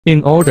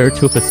In order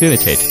to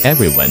facilitate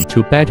everyone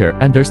to better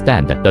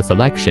understand the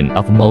selection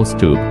of MOS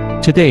tube,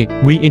 today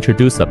we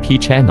introduce a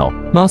P-Channel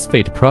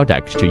MOSFET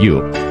product to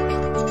you.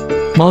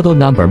 Model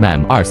number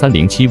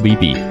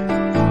MEM2307-VB.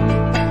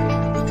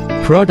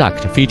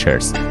 Product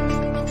features: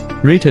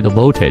 rated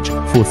voltage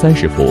负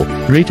30伏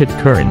rated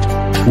current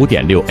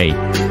 5.6A,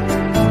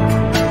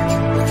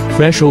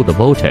 threshold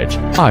voltage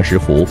 20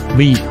伏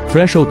V,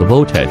 threshold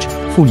voltage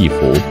负1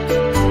伏,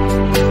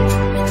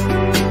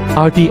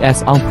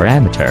 RDS on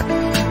parameter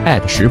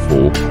at 10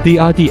伏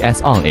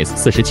DRDS on is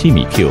 47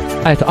 米 Q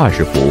at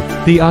 20伏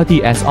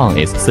DRDS on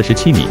is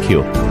 47 米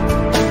Q.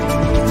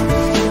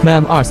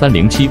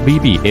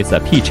 MEM2307-VB is a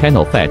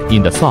P-channel FET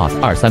in the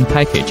SOT23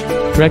 package,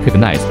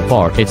 recognized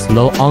for its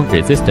low on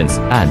resistance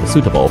and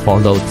suitable for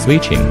load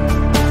switching.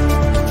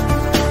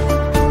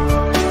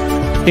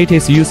 It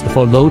is used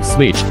for load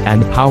switch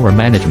and power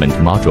management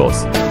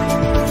modules.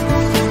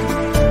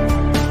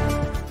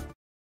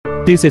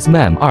 This is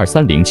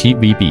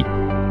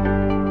MEM2307-VB.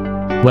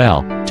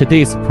 Well,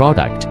 today's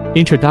product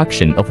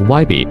introduction of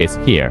VB is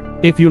here.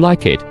 If you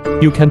like it,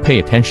 you can pay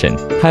attention.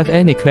 Have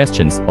any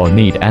questions or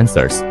need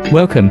answers?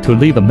 Welcome to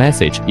leave a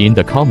message in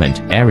the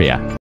comment area.